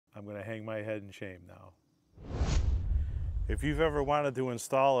I'm going to hang my head in shame now. If you've ever wanted to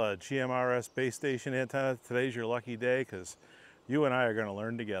install a GMRS base station antenna, today's your lucky day because you and I are going to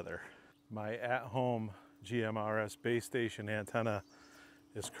learn together. My at-home GMRS base station antenna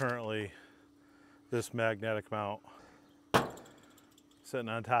is currently this magnetic mount sitting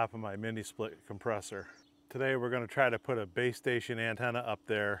on top of my mini split compressor. Today we're going to try to put a base station antenna up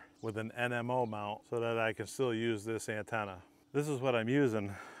there with an NMO mount so that I can still use this antenna. This is what I'm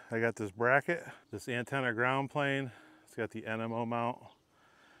using. I got this bracket, this antenna ground plane. It's got the NMO mount.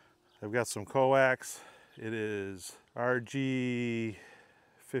 I've got some coax. It is RG58.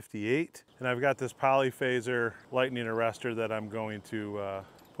 And I've got this polyphaser lightning arrestor that I'm going to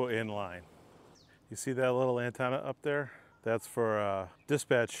put in line. You see that little antenna up there? That's for a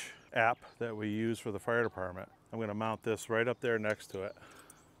dispatch app that we use for the fire department. I'm going to mount this right up there next to it.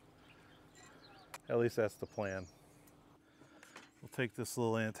 At least that's the plan. We'll take this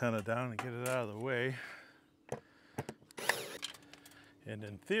little antenna down and get it out of the way. And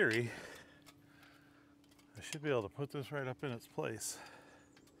in theory, I should be able to put this right up in its place.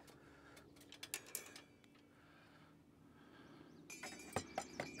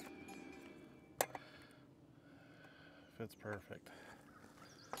 Fits perfect.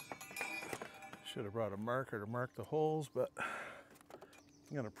 Should have brought a marker to mark the holes, but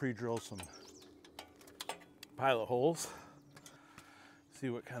I'm going to pre-drill some pilot holes. See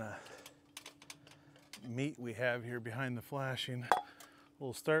what kind of meat we have here behind the flashing.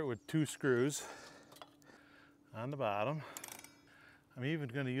 We'll start with 2 screws on the bottom. I'm even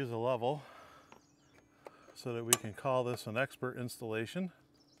going to use a level so that we can call this an expert installation.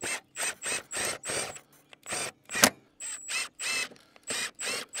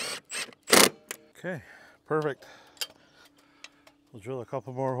 Okay, perfect. We'll drill a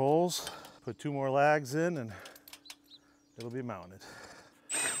couple more holes, put 2 more lags in, and it'll be mounted.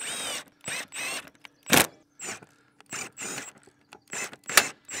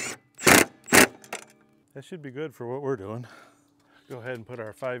 That should be good for what we're doing. Go ahead and put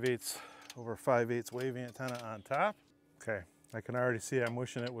our 5/8 over 5/8 wave antenna on top. Okay, I can already see I'm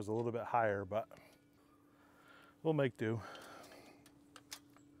wishing it was a little bit higher, but we'll make do.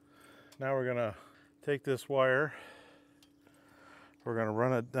 Now we're gonna take this wire, we're gonna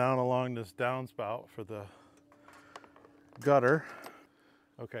run it down along this downspout for the gutter.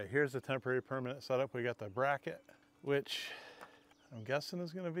 Okay, here's the temporary permanent setup. We got the bracket, which I'm guessing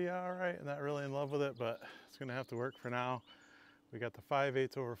is gonna be all right. I'm not really in love with it, but it's gonna have to work for now. We got the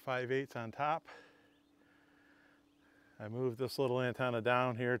 5/8 over 5/8 on top. I moved this little antenna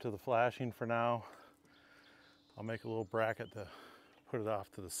down here to the flashing for now. I'll make a little bracket to put it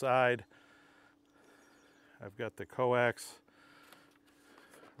off to the side. I've got the coax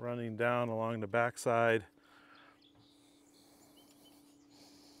running down along the back side.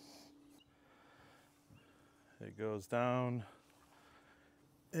 It goes down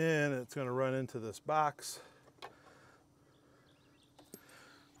and it's going to run into this box.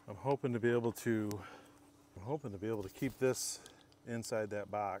 I'm hoping to be able to keep this inside that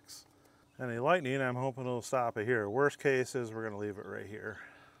box. Any lightning, I'm hoping it'll stop it here. Worst case is we're going to leave it right here.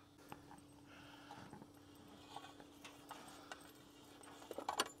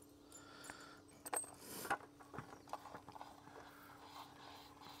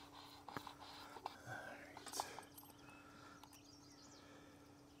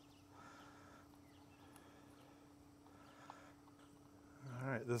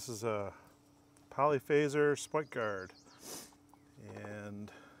 This is a polyphaser spike guard,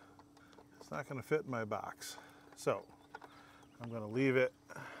 and it's not going to fit in my box. So I'm going to leave it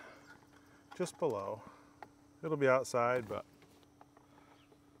just below. It'll be outside, but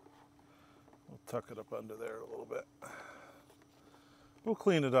we'll tuck it up under there a little bit. We'll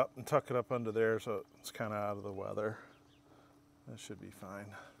clean it up and tuck it up under there so it's kind of out of the weather. That should be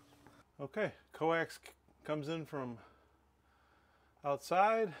fine. Okay, coax comes in from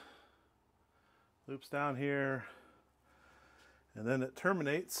outside, loops down here, and then it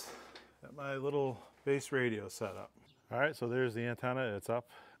terminates at my little base radio setup. All right, so there's the antenna. It's up.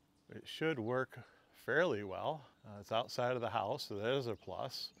 It should work fairly well. It's outside of the house, so that is a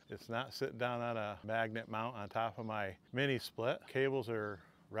plus. It's not sitting down on a magnet mount on top of my mini split. Cables are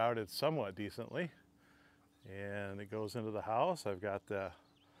routed somewhat decently, and it goes into the house. I've got the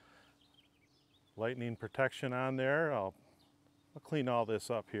lightning protection on there. I'll clean all this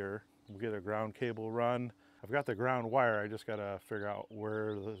up here. We'll get a ground cable run. I've got the ground wire. I just got to figure out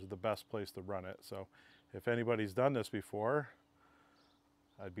where is the best place to run it. So if anybody's done this before,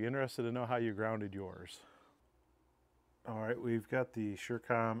 I'd be interested to know how you grounded yours. All right, we've got the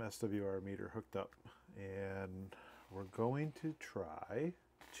Surecom SW-102 meter hooked up, and we're going to try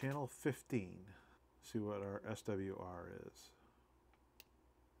channel 15. See what our SWR is.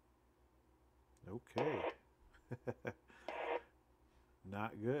 Okay.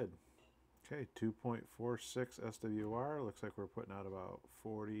 Not good. Okay, 2.46 SWR. Looks like we're putting out about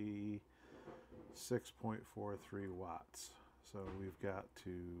 46.43 watts. So we've got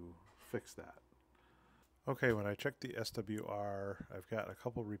to fix that. Okay, when I check the SWR, I've got a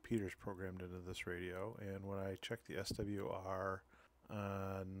couple repeaters programmed into this radio, and when I check the SWR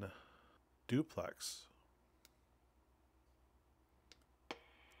on duplex,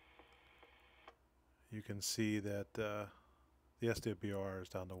 you can see that the SWR is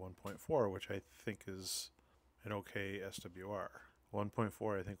down to 1.4, which I think is an okay SWR.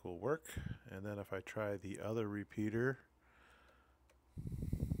 1.4 I think will work, and then if I try the other repeater,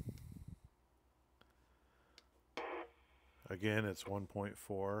 again it's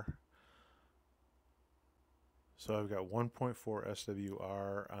 1.4. So I've got 1.4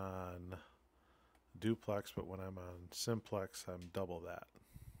 SWR on duplex, but when I'm on simplex I'm double that.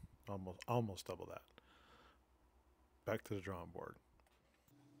 Almost double that. Back to the drawing board.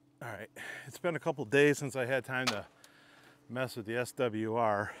 All right, it's been a couple days since I had time to mess with the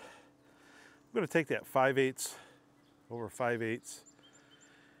SWR. I'm going to take that 5/8 over 5/8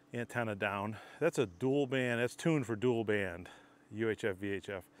 antenna down. That's a dual band. That's tuned for dual band UHF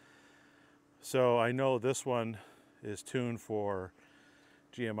VHF. So I know this one is tuned for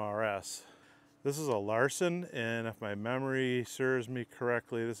GMRS. This is a Larson, and if my memory serves me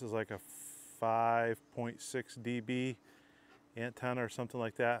correctly, this is like a 5.6 dB antenna or something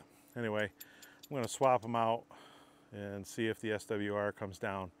like that. Anyway, I'm going to swap them out and see if the SWR comes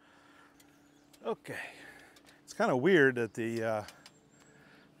down. Okay, it's kind of weird that the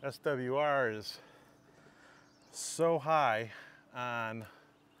SWR is so high on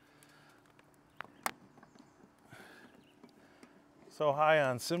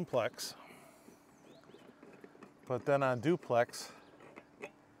simplex, but then on duplex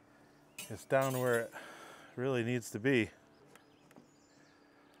it's down where it really needs to be.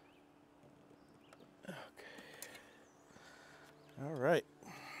 Okay. All right.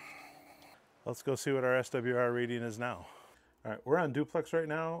 Let's go see what our SWR reading is now. All right, we're on duplex right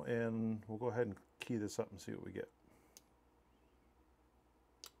now, and we'll go ahead and key this up and see what we get.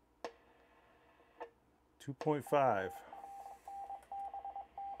 2.5.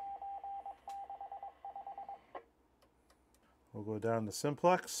 We'll go down to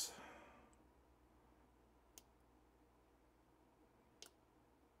simplex.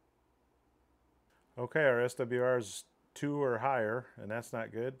 Okay, our SWR is 2 or higher, and that's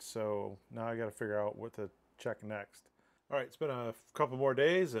not good, so now I got to figure out what to check next. All right, it's been a couple more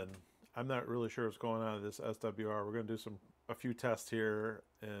days, and I'm not really sure what's going on with this SWR. We're going to do a few tests here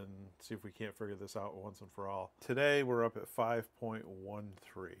and see if we can't figure this out once and for all. Today we're up at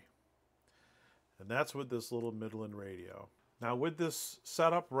 5.13, and that's with this little Midland radio. Now with this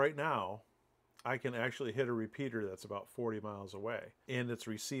setup right now, I can actually hit a repeater that's about 40 miles away, and it's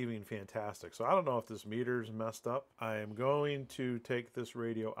receiving fantastic. So I don't know if this meter's messed up. I am going to take this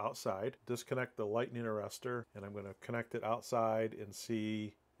radio outside, disconnect the lightning arrestor, and I'm going to connect it outside and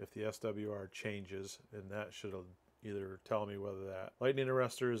see if the SWR changes, and that should either tell me whether that lightning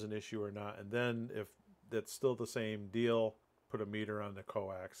arrestor is an issue or not. And then if that's still the same deal, put a meter on the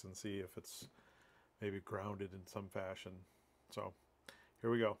coax and see if it's maybe grounded in some fashion. So here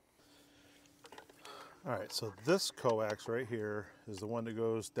we go. All right, so this coax right here is the one that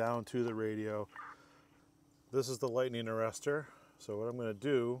goes down to the radio. This is the lightning arrestor. So what I'm going to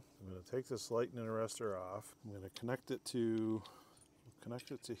do, I'm going to take this lightning arrestor off. I'm going to connect it to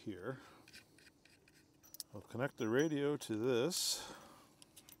here. I'll connect the radio to this.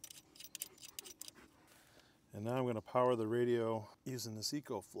 And now I'm going to power the radio using this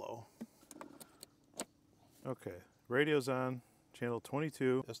EcoFlow. Okay, radio's on, channel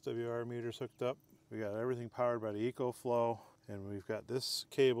 22, SWR meter's hooked up. We got everything powered by the EcoFlow, and we've got this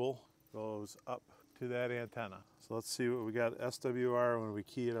cable goes up to that antenna. So let's see what we got SWR when we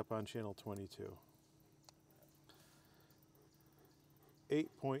key it up on channel 22.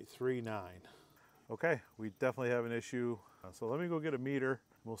 8.39. Okay, we definitely have an issue. So let me go get a meter.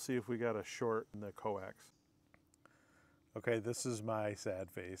 We'll see if we got a short in the coax. Okay, this is my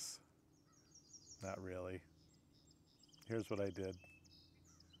sad face. Not really. Here's what I did.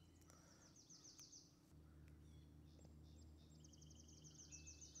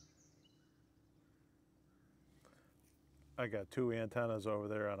 I got 2 antennas over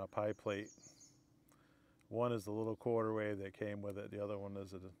there on a pie plate. One is the little quarter wave that came with it. The other one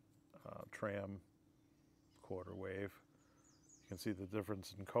is a tram quarter wave. You can see the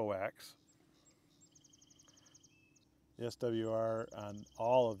difference in coax. The SWR on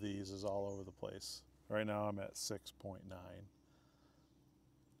all of these is all over the place. Right now I'm at 6.9.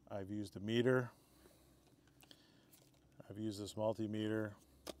 I've used a meter. I've used this multimeter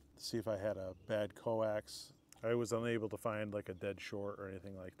to see if I had a bad coax. I was unable to find like a dead short or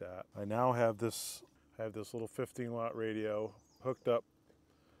anything like that. I now have this little 15-watt radio hooked up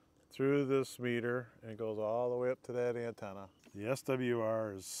through this meter, and it goes all the way up to that antenna. The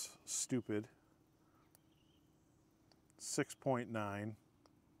SWR is stupid. 6.9,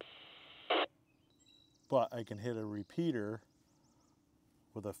 but I can hit a repeater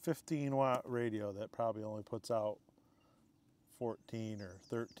with a 15-watt radio that probably only puts out 14 or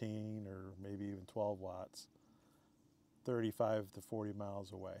 13 or maybe even 12 watts, 35 to 40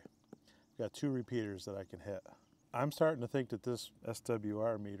 miles away. I've got two repeaters that I can hit. I'm starting to think that this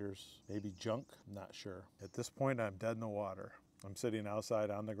SWR meter's maybe junk, I'm not sure. At this point, I'm dead in the water. I'm sitting outside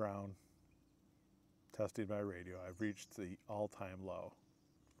on the ground, testing my radio. I've reached the all-time low.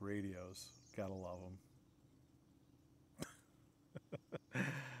 Radios, gotta love them.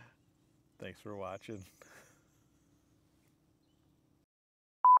 Thanks for watching.